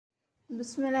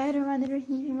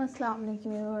बिस्मिल्लाहिर्रहमानिर्रहीम। अस्सलाम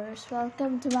वालेकुम viewers,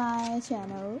 welcome to my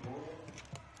channel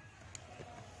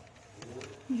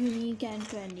unique and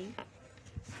trendy.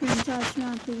 Friends, आज मैं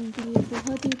आप लोगों के लिए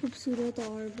बहुत ही खूबसूरत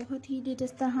और बहुत ही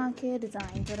लेटेस्ट तरह के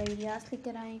डिज़ाइन और आइडियाज़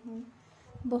लेकर आई हूँ।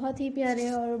 बहुत ही प्यारे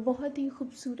और बहुत ही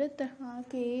खूबसूरत तरह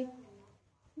के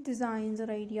डिज़ाइन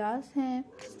और आइडियाज़ हैं।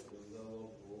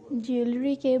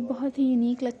 ज्वेलरी के बहुत ही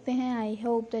यूनिक लगते हैं। I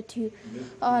hope that you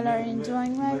all are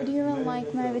enjoying my video and like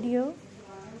my video.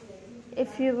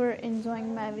 If you were enjoying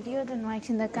my video, then write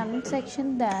in the comment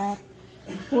section that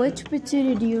which picture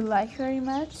did you like very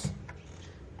much.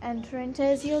 And friends,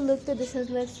 as you look, this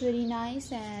looks very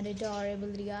nice and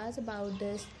adorable ideas about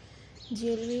this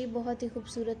jewellery. बहुत ही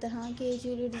खूबसूरत तरह के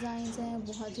jewellery designs हैं,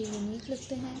 बहुत ही unique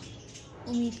लगते हैं।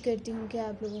 उम्मीद करती हूँ कि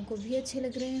आप लोगों को भी अच्छे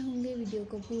लग रहे होंगे। वीडियो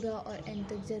को पूरा और एंड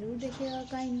तक ज़रूर देखिएगा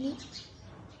kindly.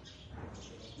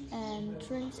 And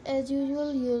friends, as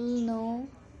usual you'll know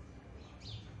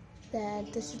that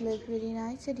this look very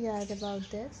nice ideas about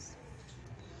this.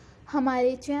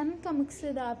 हमारे चैनल का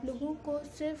मकसद आप लोगों को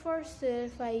सिर्फ़ और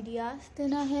सिर्फ आइडियाज़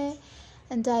देना है।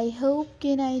 एंड आई होप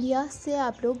कि इन आइडियाज़ से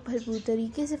आप लोग भरपूर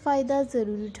तरीके से फ़ायदा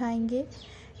ज़रूर उठाएंगे।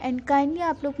 एंड काइंडली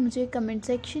आप लोग मुझे कमेंट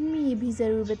सेक्शन में ये भी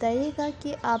ज़रूर बताइएगा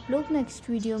कि आप लोग नेक्स्ट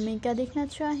वीडियो में क्या देखना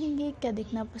चाहेंगे, क्या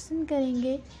देखना पसंद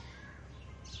करेंगे।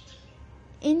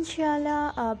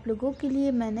 इंशाल्लाह आप लोगों के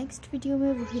लिए मैं नेक्स्ट वीडियो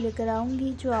में वही लेकर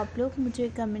आऊँगी जो आप लोग मुझे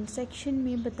कमेंट सेक्शन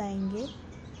में बताएंगे।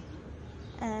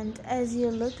 And as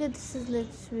you look at this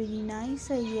looks very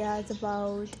nice ideas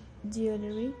about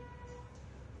jewellery.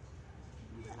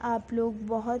 आप लोग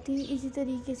बहुत ही इजी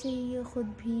तरीके से ये ख़ुद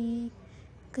भी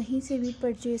कहीं से भी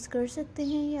परचेज़ कर सकते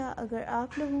हैं, या अगर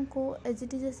आप लोगों को एज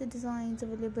इट इज़ ऐसे डिज़ाइंस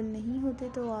अवेलेबल नहीं होते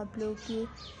तो आप लोग ये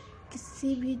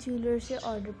किसी भी ज्वेलर से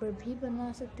ऑर्डर पर भी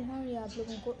बनवा सकते हैं और ये आप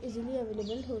लोगों को इजीली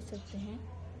अवेलेबल हो सकते हैं।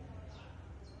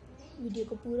 वीडियो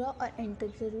को पूरा और एंड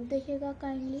तक ज़रूर देखिएगा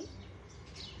kindly.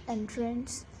 And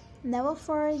friends, never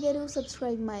forget to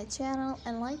subscribe my channel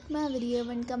and like my video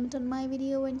and comment on my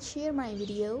video and share my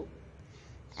video.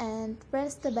 And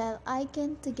press the bell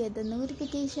icon to get the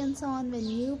notifications on. When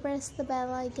you press the bell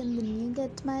icon, then you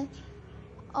get my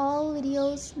all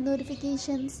videos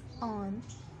notifications on.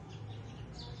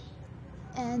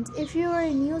 And if you are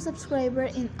a new subscriber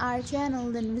in our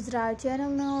channel, then visit our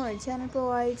channel now. Our channel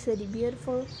provides very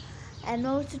beautiful and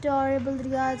most adorable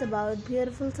videos about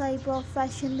beautiful type of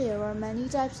fashion. There are many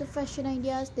types of fashion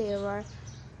ideas. There are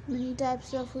many types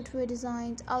of footwear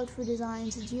designs, outfit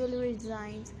designs, jewelry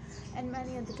designs, and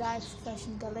many other types of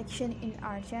fashion collection in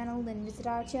our channel. Then visit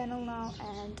our channel now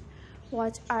and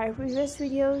watch our previous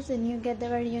videos, and you get the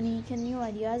very unique and new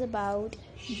ideas about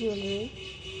jewelry.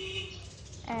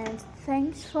 And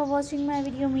thanks for watching my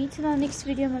video. Meet you in the next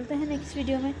video. मिलते हैं next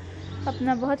video में।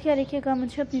 अपना बहुत ख्याल रखिएगा,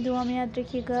 मुझे अपनी दुआ में याद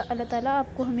रखिएगा। अल्लाह ताला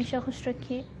आपको हमेशा खुश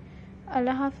रखे।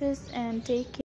 अल्लाह हाफिज़ एंड टेक केयर।